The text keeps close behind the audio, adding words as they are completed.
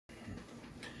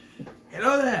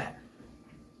Hello there.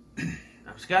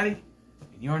 I'm Scotty,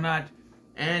 and you're not.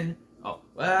 And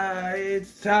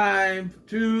it's time for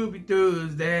Tubi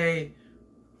Tuesday.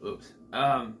 Oops.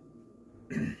 I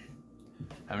haven't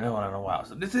done one in a while.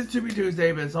 So this is Tubi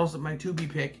Tuesday, but it's also my Tubi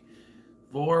pick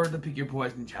for the Pick Your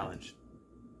Poison Challenge.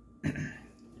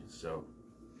 So,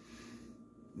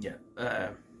 yeah.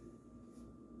 And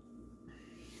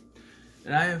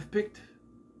I have picked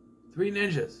Three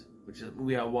Ninjas, which is a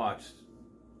movie I watched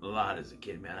a lot as a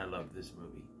kid, man. I loved this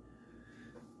movie.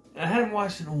 And I hadn't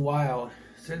watched it in a while,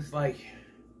 since like,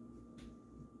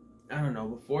 I don't know,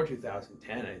 before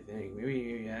 2010, I think.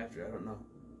 Maybe after, I don't know.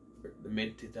 The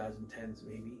mid-2010s,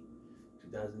 maybe.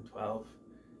 2012.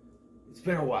 It's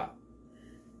been a while,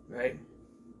 right?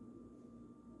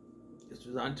 This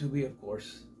was on Tubi, of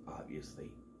course, obviously.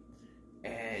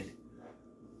 And,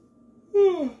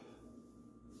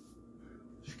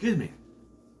 excuse me.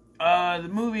 The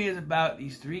movie is about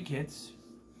these three kids,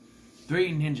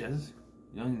 three ninjas,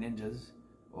 young ninjas,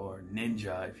 or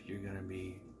ninja if you're going to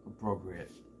be appropriate,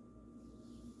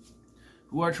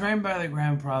 who are trained by their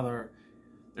grandfather.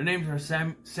 Their names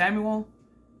are Samuel,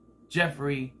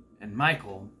 Jeffrey, and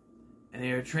Michael, and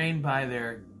they are trained by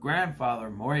their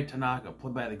grandfather, Mori Tanaka,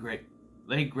 played by the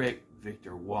late great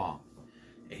Victor Wong.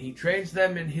 And he trains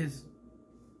them in his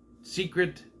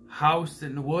secret house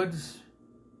in the woods,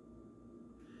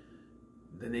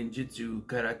 the ninjutsu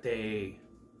karate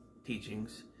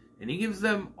teachings, and he gives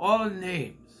them all the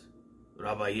names: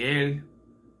 Raphael,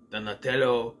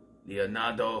 Donatello,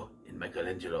 Leonardo, and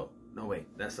Michelangelo. No, wait,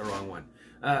 that's the wrong one.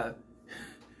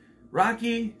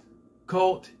 Rocky,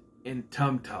 Colt, and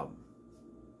Tum Tum.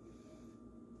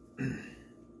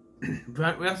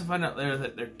 But we also find out later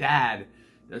that their dad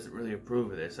doesn't really approve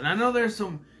of this, and I know there's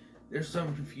some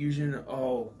confusion.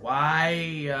 Oh,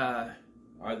 why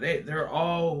are they're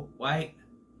all white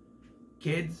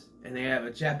kids and they have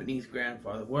a Japanese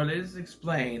grandfather? Well, it is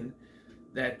explained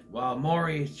that while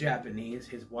Mori is Japanese,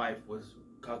 his wife was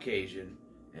Caucasian,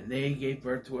 and they gave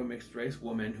birth to a mixed race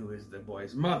woman who is the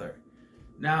boy's mother.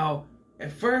 Now,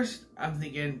 at first, I'm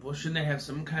thinking, well, shouldn't they have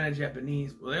some kind of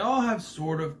Japanese? Well, they all have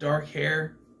sort of dark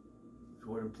hair, which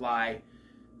would imply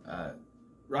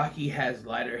Rocky has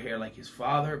lighter hair like his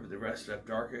father, but the rest have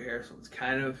darker hair, so it's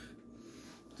kind of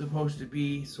supposed to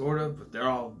be, sort of, but they're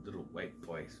all little white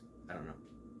boys. I don't know.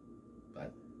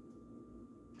 But,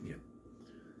 yeah.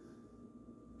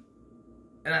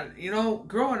 And,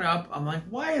 growing up, I'm like,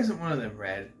 why isn't one of them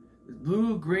red? It's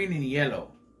blue, green, and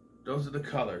yellow. Those are the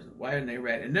colors. Why aren't they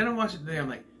red? And then I'm watching today, I'm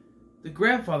like, the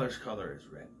grandfather's color is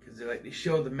red. Because they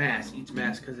show the mask. Each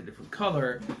mask has a different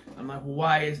color. I'm like, well,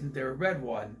 why isn't there a red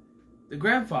one? The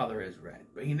grandfather is red,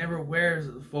 but he never wears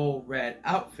the full red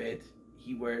outfit.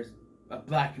 He wears a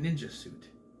black ninja suit.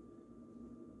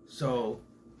 So,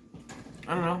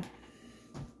 I don't know.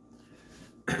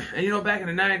 And back in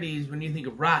the 90s, when you think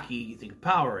of Rocky, you think of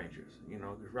Power Rangers.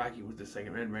 Because Rocky was the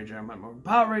second Red Ranger. I'm more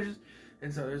Power Rangers.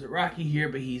 And so there's a Rocky here,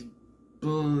 but he's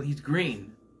blue, he's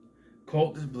green.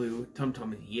 Colt is blue, Tum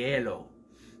Tum is yellow.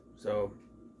 So,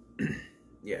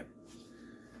 yeah.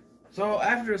 So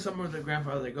after summer with their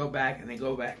grandfather, they go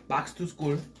back box to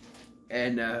school.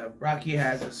 And Rocky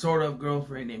has a sort of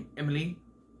girlfriend named Emily,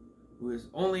 who is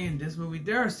only in this movie.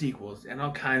 There are sequels, and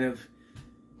I'll kind of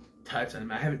touch on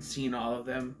them. I haven't seen all of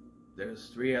them. There's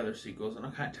 3 other sequels, and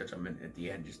I'll kind of touch on them at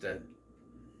the end just to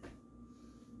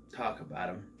talk about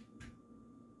them.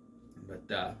 But,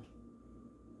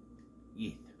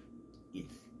 yeah.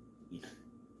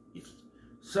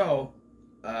 So,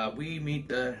 we meet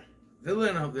the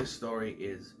villain of this story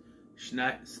is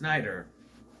Snyder,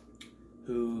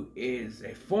 who is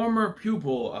a former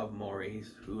pupil of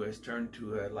Mori's, who has turned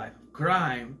to a life of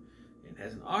crime and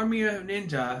has an army of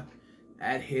ninja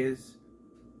at his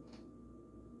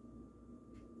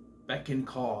beck and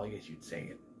call, I guess you'd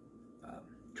say it.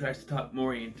 Tries to talk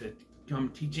Mori into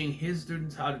teaching his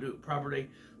students how to do it properly.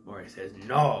 Mori says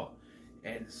no.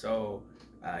 And so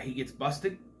he gets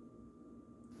busted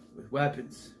with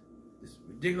weapons. This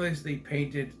ridiculously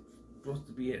painted, supposed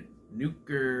to be a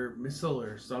nuclear missile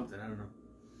or something. I don't know.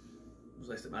 It was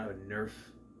like something out of a Nerf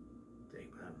thing.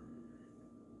 But I don't know.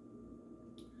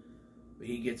 But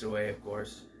he gets away, of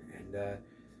course. And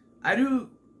I do,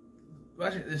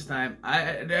 watching it this time,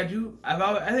 I think I've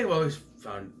always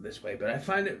found it this way, but I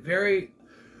find it very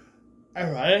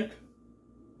ironic.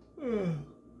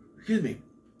 Excuse me.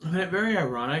 I find it very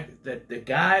ironic that the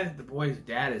guy that the boy's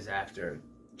dad is after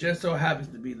just so happens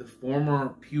to be the former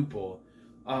pupil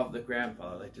of the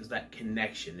grandfather. Like, there's that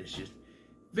connection. It's just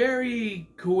very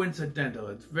coincidental.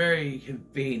 It's very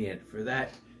convenient for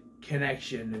that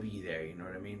connection to be there. You know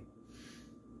what I mean?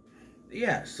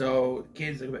 yeah, so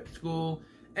kids go back to school,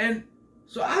 and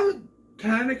so I was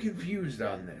kind of confused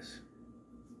on this.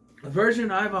 The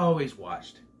version I've always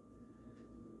watched,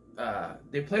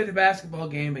 they play the basketball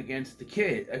game against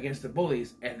the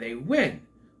bullies, and they win.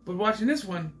 But watching this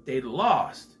one, they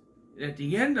lost. And at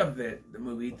the end of the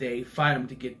movie, they fight them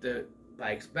to get the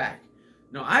bikes back.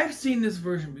 Now, I've seen this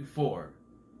version before.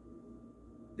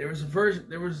 There was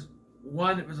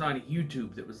one that was on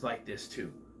YouTube that was like this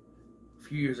too. A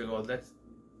few years ago. That's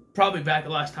probably back the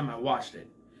last time I watched it.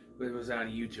 But it was on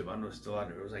YouTube. I don't know if it's still on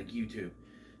there. It was like YouTube.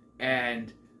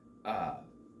 And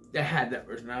they had that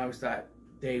version. I always thought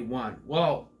they won.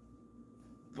 Well,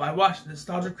 I watched the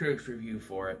Nostalgia Critics review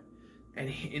for it. And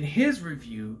in his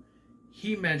review,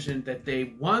 he mentioned that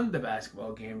they won the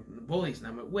basketball game from the bullies. And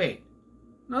I went, wait.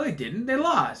 No, they didn't. They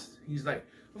lost. He's like,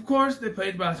 of course they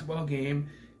played the basketball game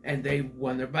and they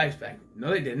won their bikes back.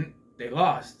 No, they didn't. They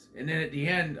lost. And then at the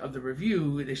end of the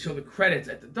review, they show the credits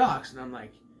at the docks. And I'm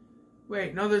like,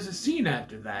 wait, no, there's a scene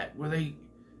after that where they...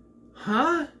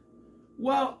 Huh?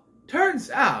 Well,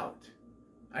 turns out,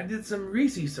 I did some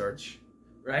research,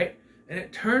 right? And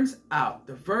it turns out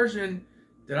the version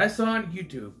that I saw on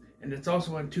YouTube, and it's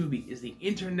also on Tubi, is the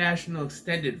international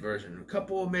extended version. A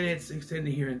couple of minutes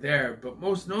extended here and there, but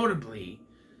most notably,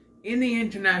 in the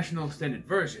international extended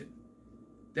version,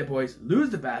 the boys lose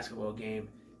the basketball game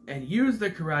and use their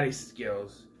karate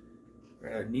skills,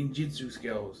 or ninjutsu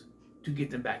skills, to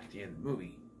get them back at the end of the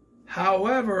movie.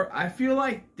 However, I feel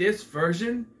like this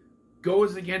version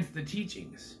goes against the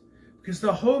teachings. Because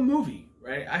the whole movie,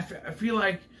 right, I feel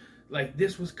like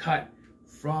this was cut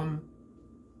from...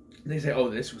 They say, oh,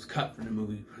 this was cut from the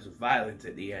movie because of violence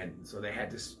at the end. So they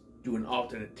had to do an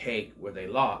alternate take where they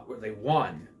lost, where they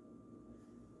won.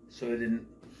 So it didn't...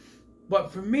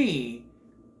 But for me,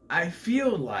 I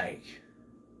feel like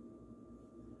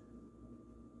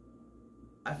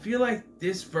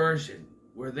this version,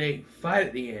 where they fight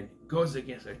at the end, goes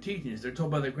against their teachings. They're told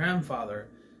by their grandfather,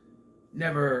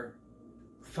 never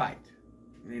fight.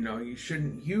 You know, you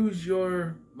shouldn't use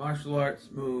your martial arts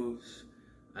moves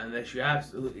unless you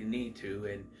absolutely need to.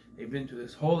 And they've been through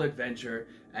this whole adventure,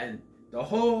 and the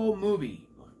whole movie,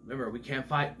 remember, we can't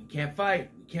fight, we can't fight,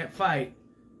 we can't fight.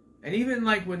 And even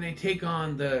like when they take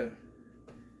on the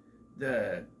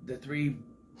three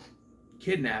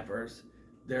kidnappers,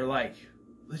 they're like,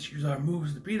 let's use our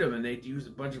moves to beat them, and they use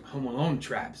a bunch of Home Alone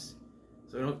traps.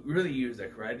 So they don't really use their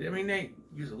karate. I mean, they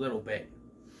use a little bit,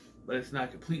 but it's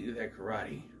not completely their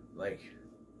karate. Like,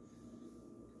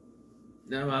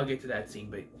 no, I'll get to that scene,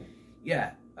 but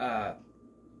yeah, yeah,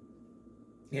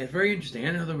 it's very interesting.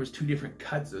 I know there was 2 different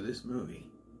cuts of this movie.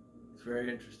 It's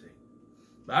very interesting.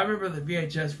 But I remember the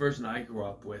VHS version I grew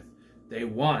up with. They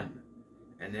won,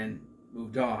 and then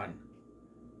moved on.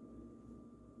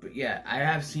 But yeah, I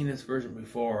have seen this version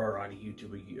before on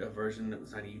YouTube, a version that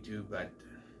was on YouTube, but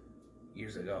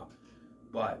years ago.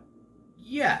 But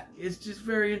yeah, it's just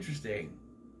very interesting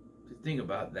to think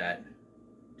about that.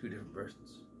 2 different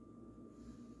versions.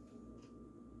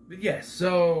 But yeah,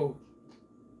 so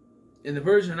in the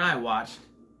version I watched,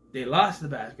 they lost the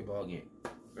basketball game,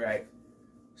 right?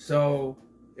 So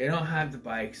they don't have the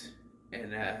bikes,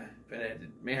 and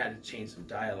may have to change some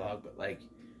dialogue, but like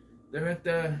they're at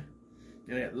the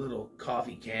that little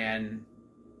coffee can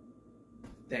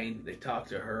thing. They talk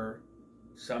to her,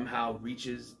 somehow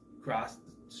reaches across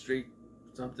the street,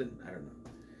 something, I don't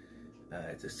know.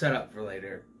 It's a setup for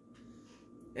later.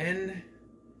 And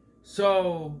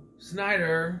so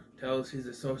Snyder tells his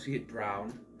associate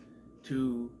Brown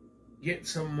to get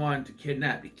someone to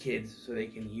kidnap the kids so they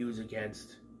can use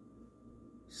against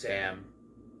Sam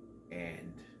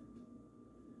and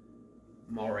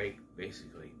Maury,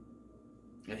 basically.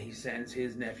 And he sends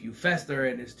his nephew Fester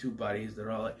and his 2 buddies. They're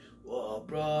all like, whoa,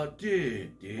 bro,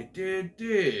 dude.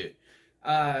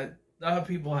 A lot of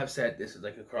people have said this is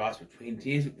like a cross between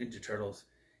Teenage Mutant Ninja Turtles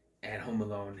and Home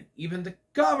Alone. Even the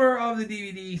cover of the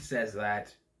DVD says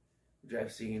that, which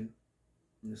I've seen.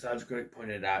 Nostalgia Critic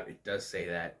pointed out, it does say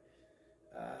that.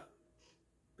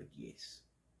 But yes.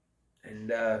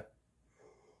 And,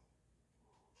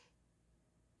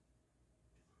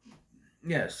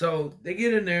 yeah, so they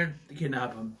get in there, they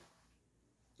kidnap him,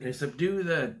 they subdue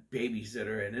the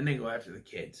babysitter, and then they go after the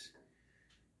kids.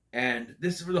 And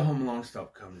this is where the Home Alone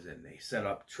stuff comes in. They set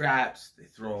up traps, they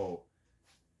throw,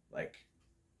 like,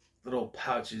 little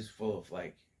pouches full of,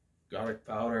 like, garlic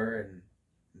powder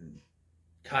and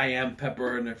cayenne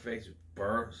pepper in their face with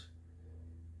burrs.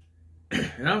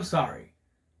 And I'm sorry,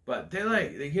 but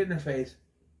they get in their face,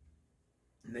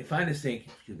 and they find a sink.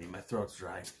 Excuse me, my throat's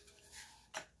dry.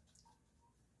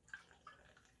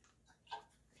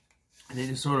 And they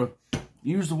just sort of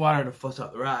use the water to fuss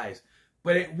out their eyes.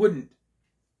 but it wouldn't.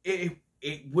 It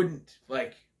wouldn't,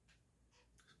 like,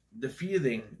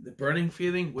 the burning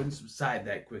feeling wouldn't subside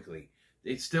that quickly.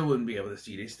 They still wouldn't be able to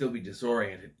see. They'd still be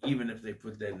disoriented, even if they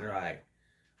put that in their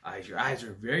eyes. Your eyes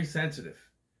are very sensitive.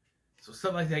 So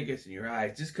stuff like that gets in your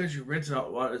eyes. Just because you rinse it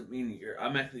out water doesn't mean you're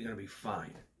automatically going to be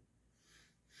fine.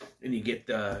 And you get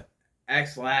the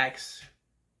X-Lax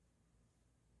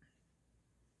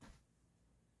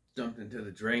dumped into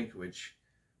the drink, which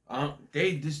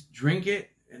they just drink it.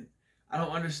 And I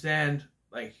don't understand,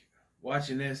 like,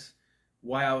 watching this,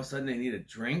 why all of a sudden they need a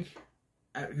drink.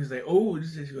 Because they,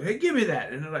 just go, hey, give me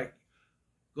that. And they're like,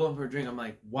 going for a drink. I'm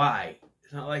like, why?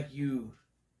 It's not like you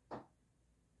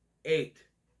ate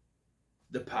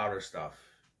the powder stuff.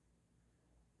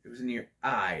 It was in your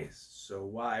eyes. So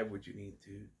why would you need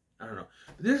to? I don't know.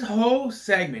 But this whole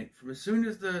segment, from as soon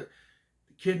as the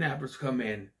kidnappers come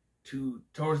in to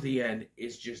towards the end,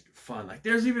 is just fun. Like,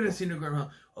 there's even a scene of going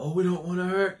around, oh, we don't want to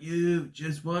hurt you,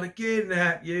 just want to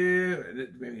kidnap you. And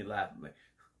it made me laugh. I'm like,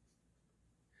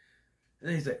 and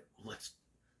then he's like,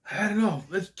 I don't know,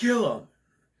 let's kill him.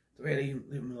 The way they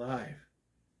leave him alive.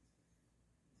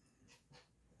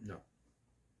 No.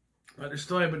 But they're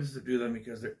still able to subdue them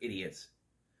because they're idiots.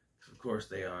 Of course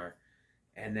they are.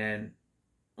 And then,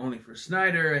 only for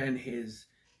Snyder and his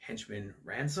henchman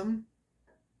Ransom,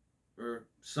 or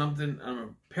something, I don't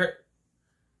know,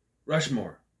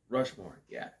 Rushmore,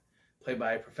 yeah. Played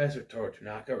by Professor Toru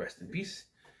Tanaka, rest in peace.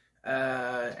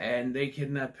 And they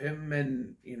kidnap him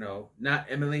and, not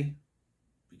Emily,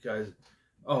 because,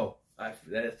 that's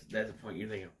the point you're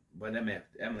thinking, what does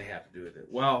Emily have to do with it?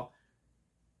 Well,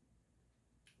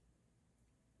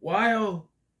 while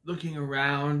looking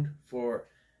around for,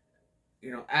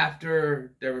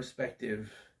 after their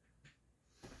respective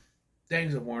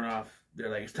things have worn off, they're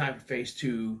like, it's time for phase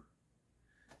 2,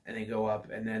 and they go up,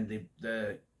 and then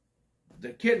the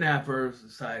kidnappers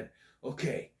decide,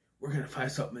 okay, we're going to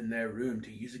find something in their room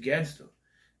to use against them.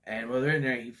 And while they're in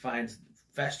there,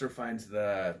 Fester finds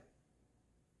the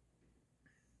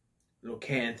little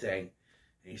can thing,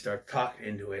 and he starts talking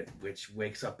into it, which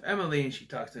wakes up Emily, and she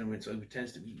talks to him, and so he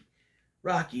pretends to be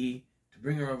Rocky to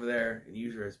bring her over there and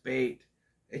use her as bait.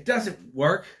 It doesn't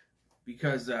work,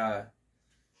 because the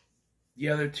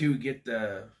other two get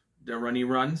the runny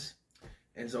runs,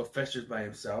 and so Fester's by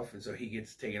himself, and so he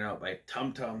gets taken out by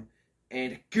Tum Tum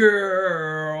and a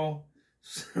girl.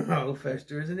 So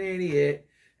Fester is an idiot.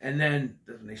 And then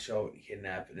when they show it,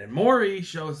 kidnapped, and then Maury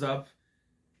shows up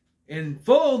in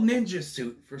full ninja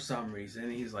suit for some reason.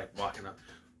 And he's like walking up.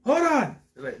 Hold on.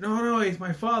 They're like, no, he's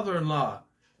my father-in-law.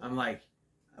 I'm like,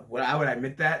 would I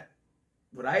admit that?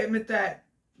 Would I admit that?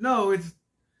 No,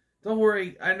 don't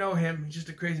worry. I know him. He's just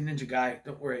a crazy ninja guy.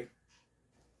 Don't worry.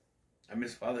 I'm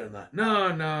his father-in-law.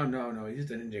 No. He's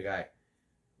just a ninja guy.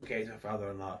 Okay, he's my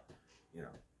father-in-law.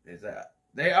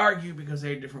 They argue because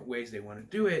they have different ways they want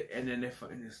to do it, and then they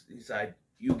decide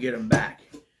you get them back.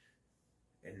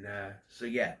 And so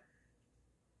yeah.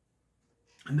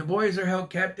 And the boys are held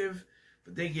captive,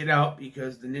 but they get out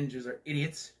because the ninjas are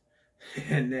idiots.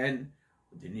 And then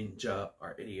the ninja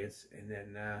are idiots. And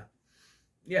then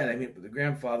they meet with the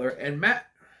grandfather. And Matt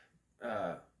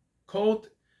Colt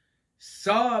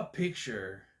saw a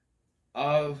picture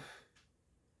of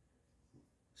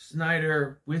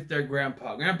Snyder with their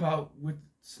grandpa with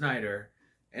Snyder,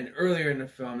 and earlier in the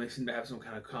film they seem to have some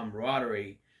kind of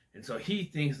camaraderie, and so he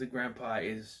thinks the grandpa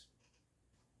is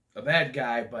a bad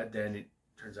guy, but then it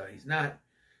turns out he's not.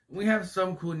 And we have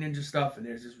some cool ninja stuff, and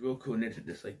there's this real cool ninja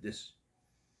just like this,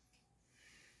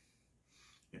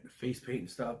 and the face paint and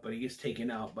stuff, but he gets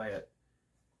taken out by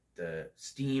the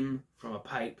steam from a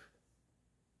pipe.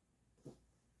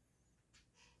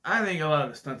 I think a lot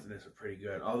of the stunts in this are pretty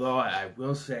good. Although I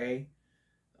will say,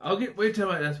 wait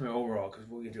till that's my overall, because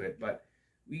we'll get to it. But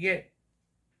we get,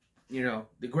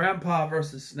 the grandpa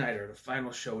versus Snyder, the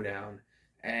final showdown.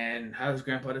 And how does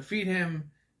grandpa defeat him?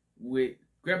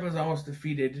 Grandpa's almost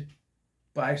defeated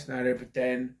by Snyder, but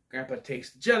then grandpa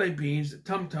takes the jelly beans that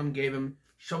Tum Tum gave him,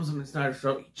 shoves them in Snyder's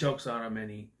throat, he chokes on him,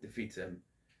 and he defeats him.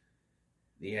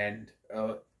 The end.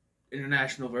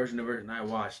 International version, the version I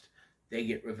watched, they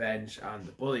get revenge on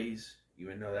the bullies,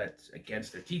 even though that's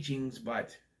against their teachings,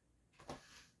 but,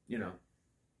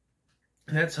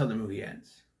 that's how the movie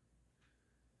ends.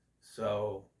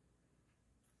 So,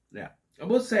 yeah. I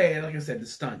will say, like I said, the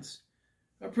stunts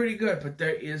are pretty good, but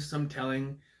there is some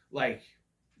telling, like,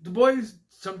 the boys,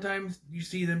 sometimes you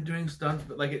see them doing stunts,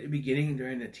 but like at the beginning,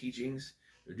 during the teachings,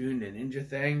 they're doing the ninja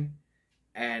thing,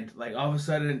 and like all of a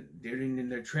sudden, they're doing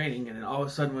their training, and then all of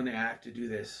a sudden when they have to do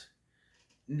this,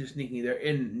 ninja sneaking, they're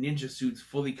in ninja suits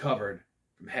fully covered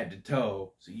from head to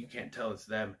toe, so you can't tell it's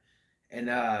them. And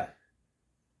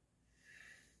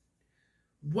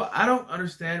what I don't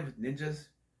understand with ninjas,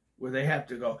 where they have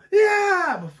to go,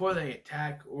 yeah, before they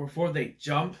attack or before they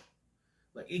jump.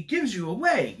 Like, it gives you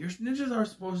away. Your ninjas are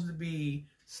supposed to be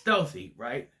stealthy,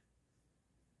 right?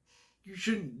 You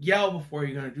shouldn't yell before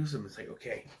you're going to do something. It's like,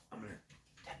 okay, I'm going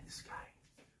to attack this guy.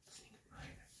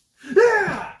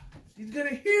 Yeah! He's going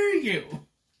to hear you.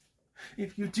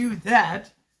 If you do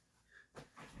that,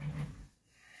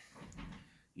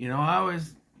 you know, I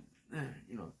always,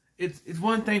 you know, it's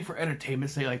one thing for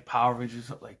entertainment, say like Power Rangers or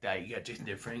something like that. You got Jason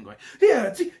Different going,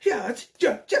 yeah,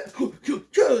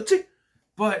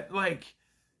 but like,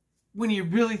 when you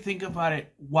really think about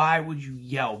it, why would you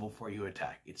yell before you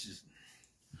attack? It's just,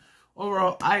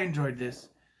 overall, I enjoyed this.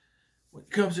 When it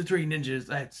comes to Three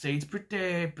Ninjas, I'd say it's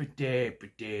pretty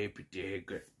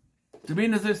good. To be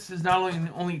honest, this is not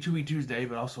only Tubi Tuesday,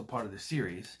 but also part of the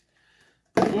series.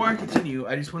 Before I continue,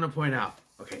 I just want to point out,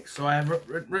 okay, so I have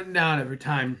written down every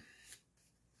time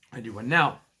I do one.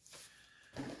 Now,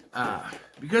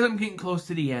 because I'm getting close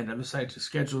to the end, I decided to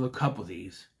schedule a couple of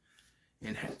these.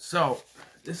 And so,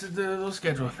 this is the little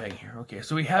schedule thing here. Okay,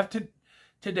 so we have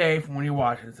today, from when you're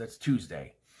watching this, that's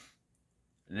Tuesday.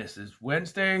 And this is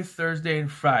Wednesday, Thursday,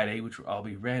 and Friday, which will all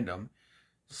be random.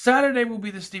 Saturday will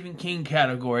be the Stephen King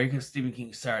category, because Stephen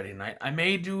King's Saturday night. I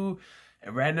may do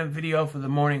a random video for the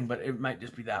morning, but it might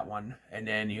just be that one. And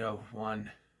then you have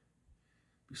one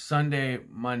Sunday,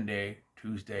 Monday,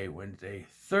 Tuesday, Wednesday,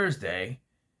 Thursday,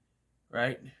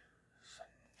 right?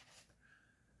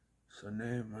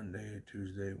 Sunday, Monday,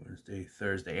 Tuesday, Wednesday,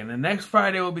 Thursday. And the next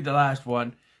Friday will be the last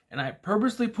one. And I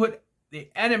purposely put the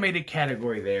animated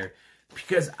category there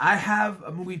because I have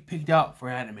a movie picked out for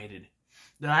animated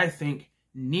that I think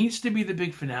needs to be the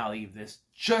big finale of this,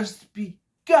 just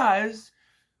because,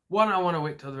 one, I want to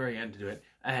wait till the very end to do it,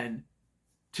 and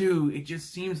two, it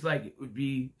just seems like it would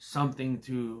be something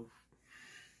to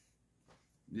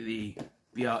really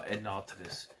be out and all to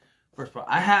this first part.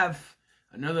 I have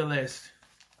another list,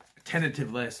 a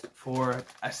tentative list, for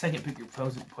a second Pick Your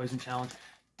Poison challenge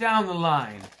down the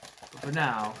line. But for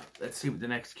now, let's see what the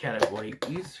next category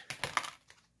is.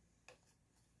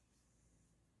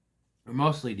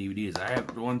 Mostly DVDs. I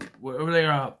have the ones over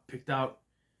there picked out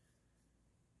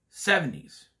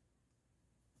 70s.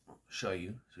 I'll show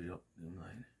you so you don't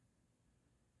mind.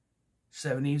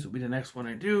 70s will be the next one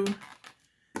I do.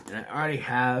 And I already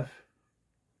have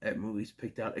that movies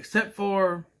picked out, except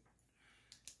for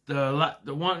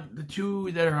the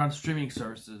two that are on streaming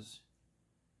services.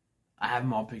 I have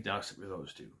them all picked out except for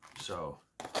those two. So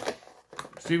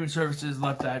streaming services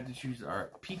left I have to choose are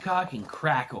Peacock and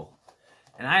Crackle.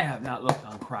 And I have not looked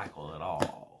on Crackle at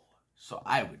all. So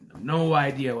I would have no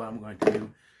idea what I'm going to do.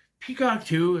 Peacock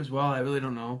 2 as well, I really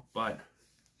don't know. But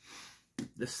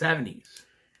the 70s.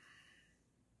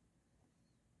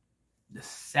 The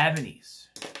 70s.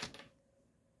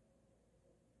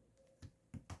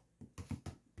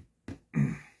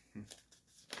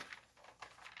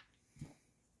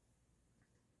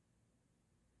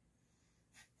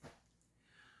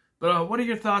 But what are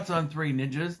your thoughts on Three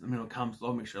Ninjas? Let me know in the comments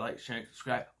below. Make sure to like, share, and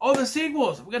subscribe. Oh, the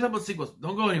sequels! We gotta talk about sequels.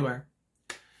 Don't go anywhere.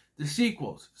 The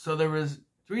sequels. So there was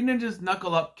Three Ninjas,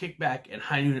 Knuckle Up, Kickback, and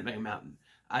High Noon at Mega Mountain.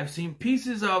 I've seen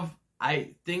pieces of,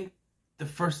 I think, the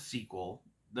first sequel,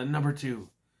 the number 2.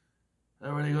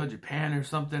 Where they go to Japan or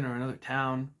something, or another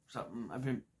town, or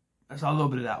something. I saw a little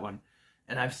bit of that one.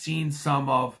 And I've seen some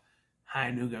of High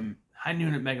Noon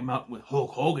at Mega Mountain with Hulk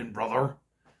Hogan, brother.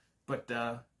 But,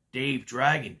 Dave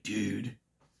Dragon, dude.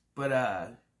 But,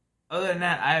 other than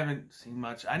that, I haven't seen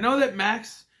much. I know that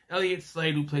Max Elliott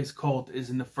Slade, who plays Colt, is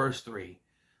in the first 3.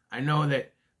 I know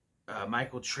that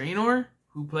Michael Traynor,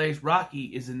 who plays Rocky,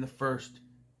 is in the first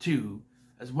 2.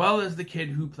 As well as the kid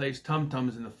who plays Tum Tum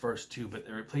is in the first 2. But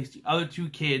they replaced the other 2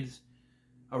 kids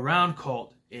around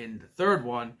Colt in the 3rd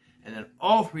one. And then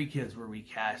all 3 kids were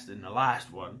recast in the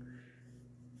last one.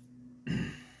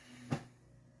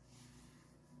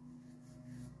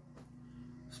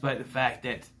 Despite the fact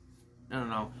that, I don't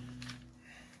know,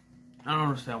 I don't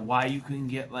understand why you couldn't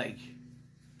get, like,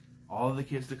 all of the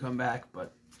kids to come back,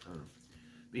 but, I don't know.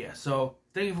 But yeah, so,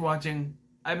 thank you for watching.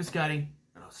 I've been Scotty,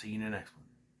 and I'll see you in the next one.